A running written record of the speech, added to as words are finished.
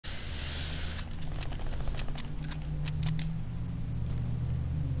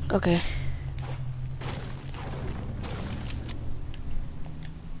Okay.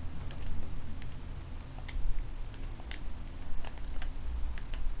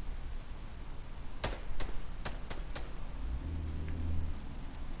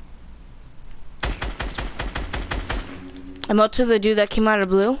 I'm up to the dude that came out of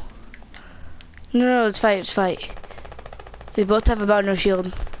blue. No, let's fight, let's fight. They both have about no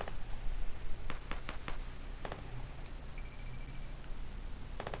shield.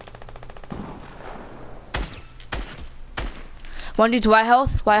 One dude's white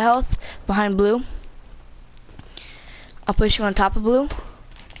health, behind blue. I'll push you on top of blue.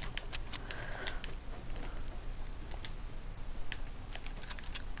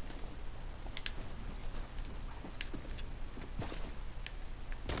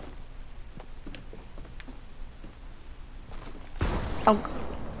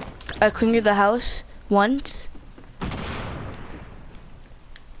 I cleared the house once.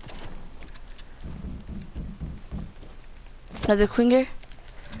 Another clinger.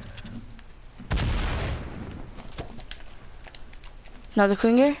 Another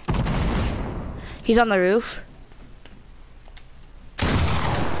clinger. He's on the roof.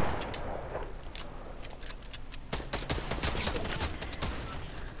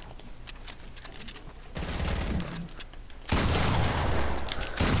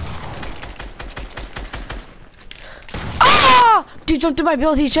 Ah! Dude jumped through my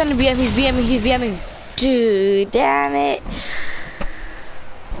build. He's trying to BM. He's BMing. Dude, damn it.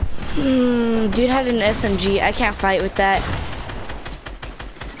 Dude had an SMG. I can't fight with that.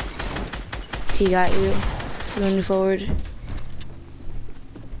 He got you. Moving forward.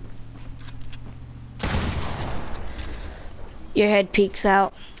 Your head peeks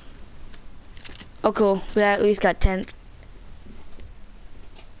out. Oh, cool. We at least got 10.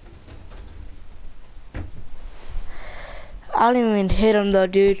 I didn't even hit him though,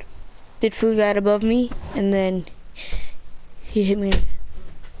 dude. Did flew right above me, and then he hit me.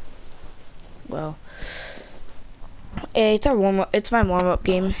 Well, hey, it's our warm up. It's my warm up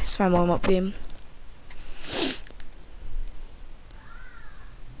game. It's my warm up game.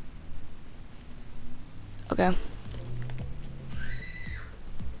 Okay.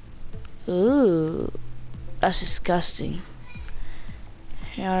 Ooh, that's disgusting.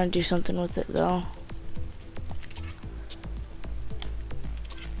 I wanna do something with it though.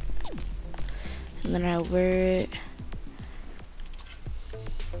 And then I wear it.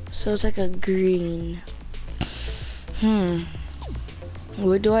 So it's like a green.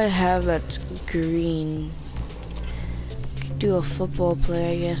 What do I have that's green? Could do a football player,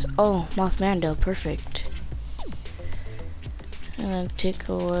 I guess. Oh, Mothmando, perfect. And then take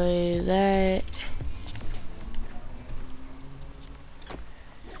away that.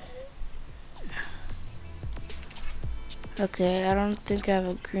 Okay, I don't think I have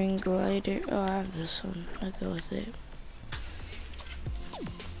a green glider. Oh, I have this one. I'll go with it.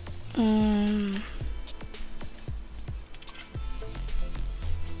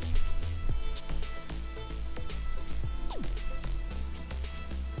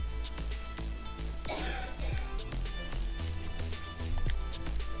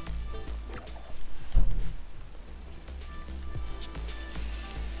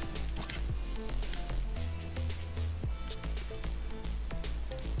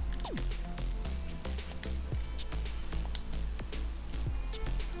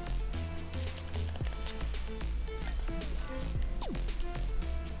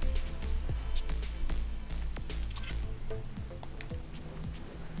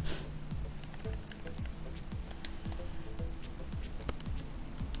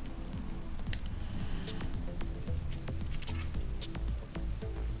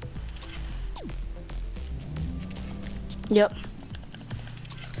 Yep.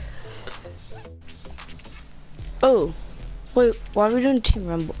 Oh, wait, why are we doing Team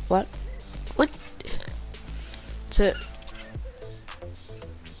Rumble? What? That's it.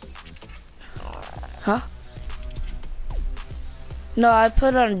 Huh? No, I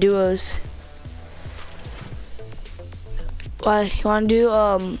put on duos. Why? You wanna do,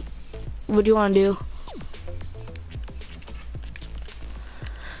 what do you wanna do?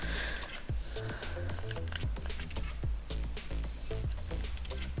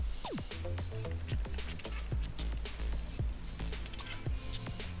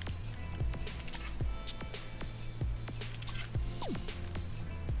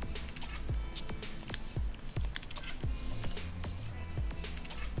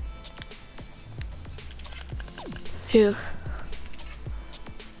 Who?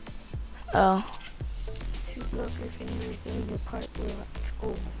 Oh.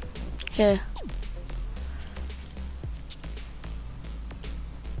 Yeah.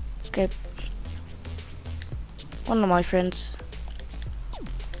 Okay. One of my friends.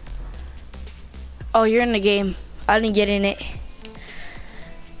 Oh, you're in the game. I didn't get in it.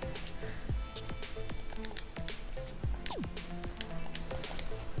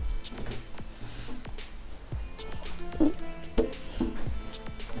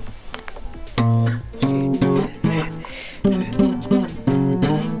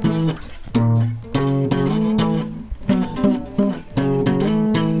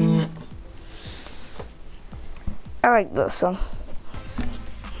 I like this song.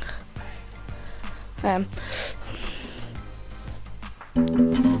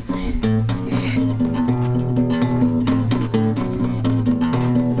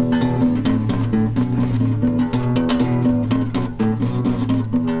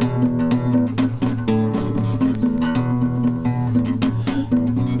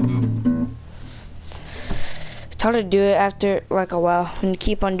 It's hard to do it after like a while and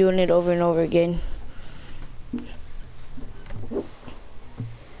keep on doing it over and over again.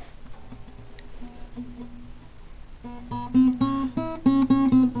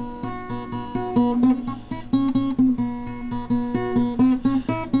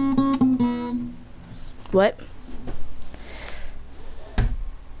 What?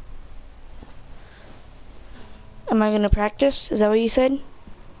 Am I gonna practice? Is that what you said?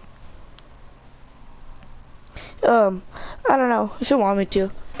 I don't know. If you want me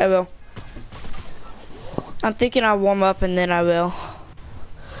to, I will. I'm thinking I'll warm up and then I will.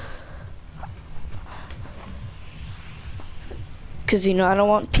 Cause you know, I don't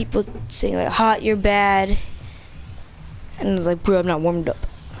want people saying like, hot, you're bad. And it's like, bro, I'm not warmed up.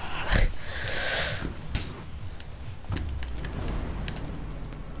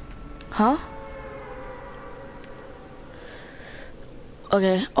 Huh?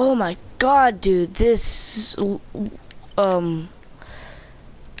 Okay. Oh my god, dude. This,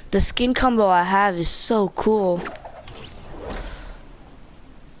 the skin combo I have is so cool.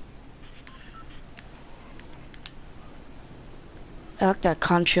 I like that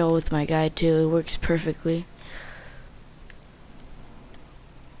contrail with my guy too. It works perfectly.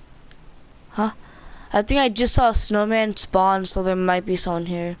 Huh? I think I just saw a snowman spawn, so there might be someone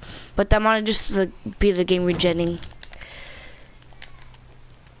here. But that might just be the game regenning.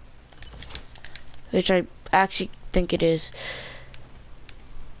 Which I actually think it is.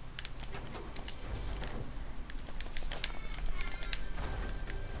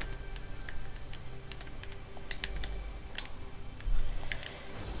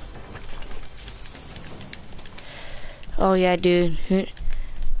 Oh yeah, dude.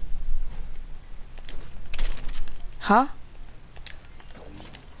 Huh?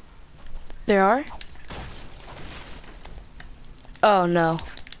 There are? Oh no.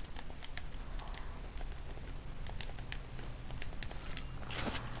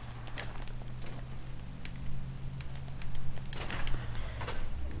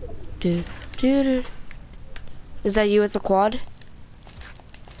 Dude. Is that you with the quad?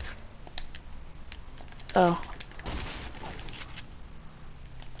 Oh.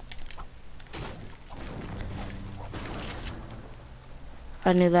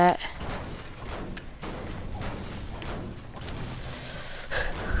 I knew that.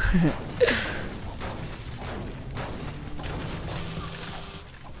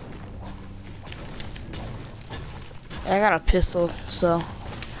 I got a pistol, so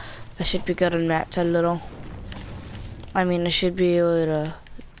I should be good on that a little. I mean, I should be able to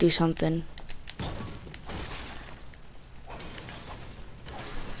do something.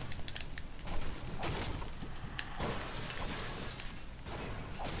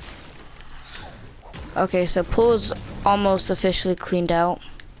 Okay, so pool's almost officially cleaned out.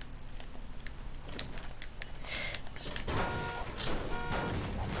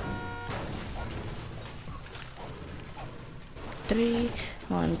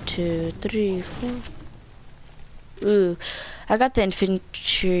 One, two, three, four. Ooh, I got the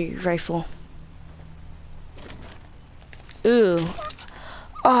infantry rifle. Ooh.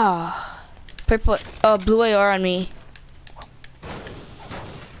 Ah. Purple, blue AR on me.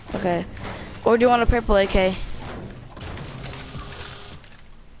 Okay. Or do you want a purple AK?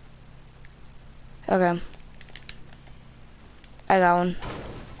 Okay. I got one.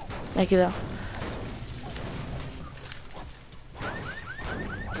 Thank you though.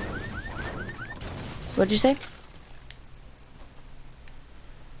 What'd you say?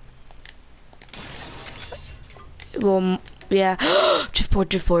 Well, yeah.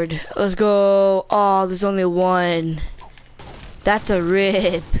 Driftboard. Let's go. Oh, there's only one. That's a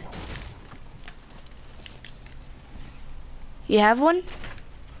rip. You have one?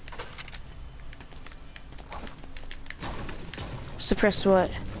 Suppress what?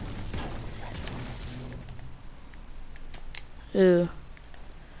 Ooh.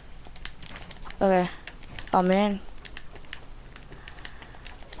 Okay. Oh man.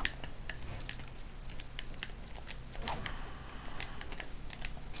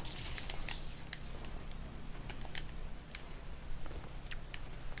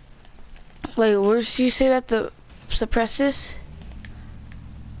 Wait, where did you say that the suppresses?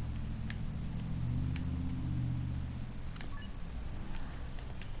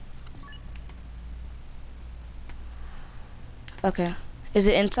 Okay. Is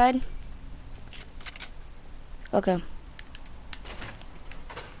it inside? Okay.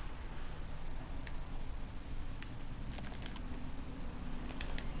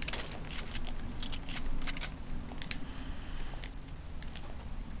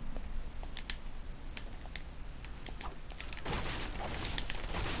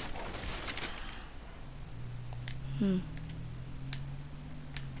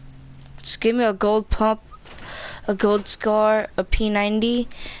 Just give me a gold pump, a gold scar, a P90,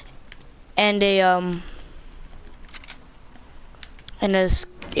 and a and a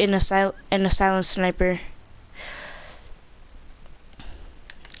silent sniper.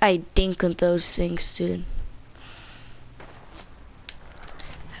 I dink with those things, dude.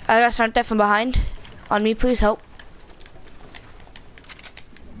 I got sniped at from behind. On me, please help.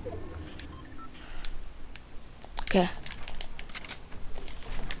 Okay.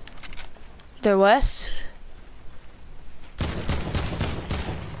 They're west.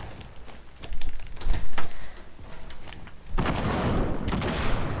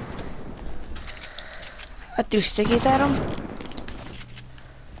 I threw stickies at him.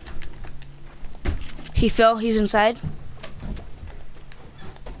 He fell, he's inside.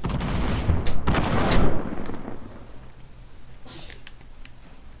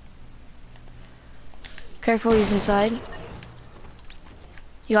 Careful, he's inside.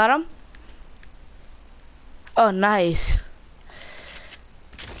 You got him? Oh, nice.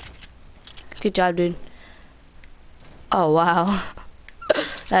 Good job, dude. Oh, wow.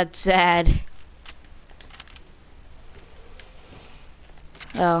 That's sad.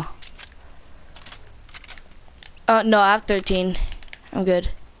 Oh. No, I have 13. I'm good.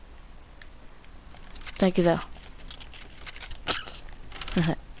 Thank you, though.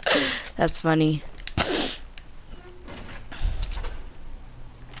 That's funny.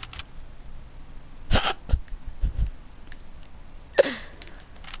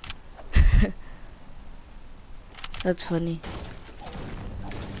 That's funny.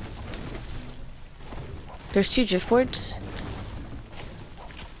 There's 2 drift boards.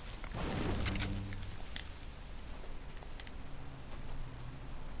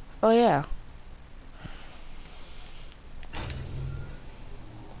 Oh yeah.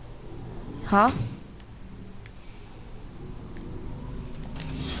 Huh?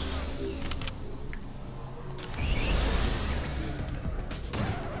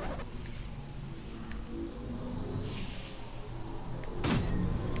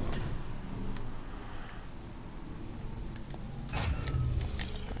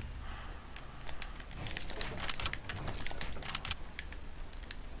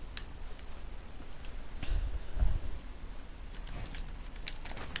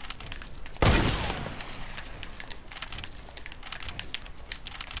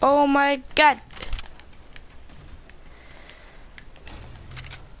 Oh my god.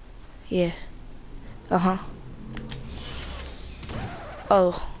 Yeah. Uh-huh.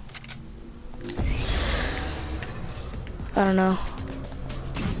 Oh. I don't know.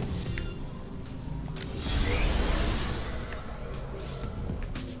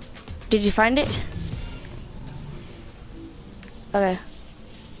 Did you find it? Okay.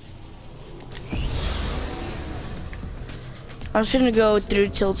 I'm just gonna go through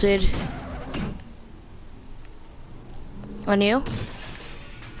tilted. On you?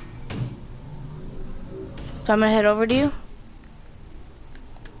 So I'm gonna head over to you.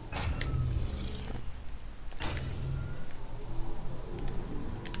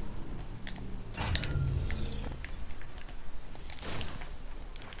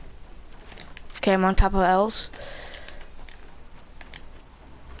 Okay, I'm on top of L's.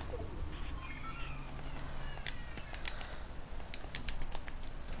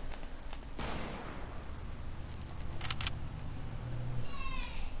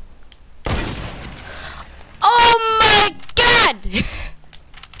 Oh my god!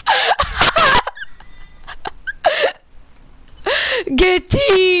 Get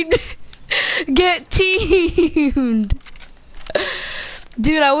teamed! Get teamed!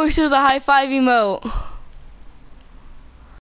 Dude, I wish there was a high five emote.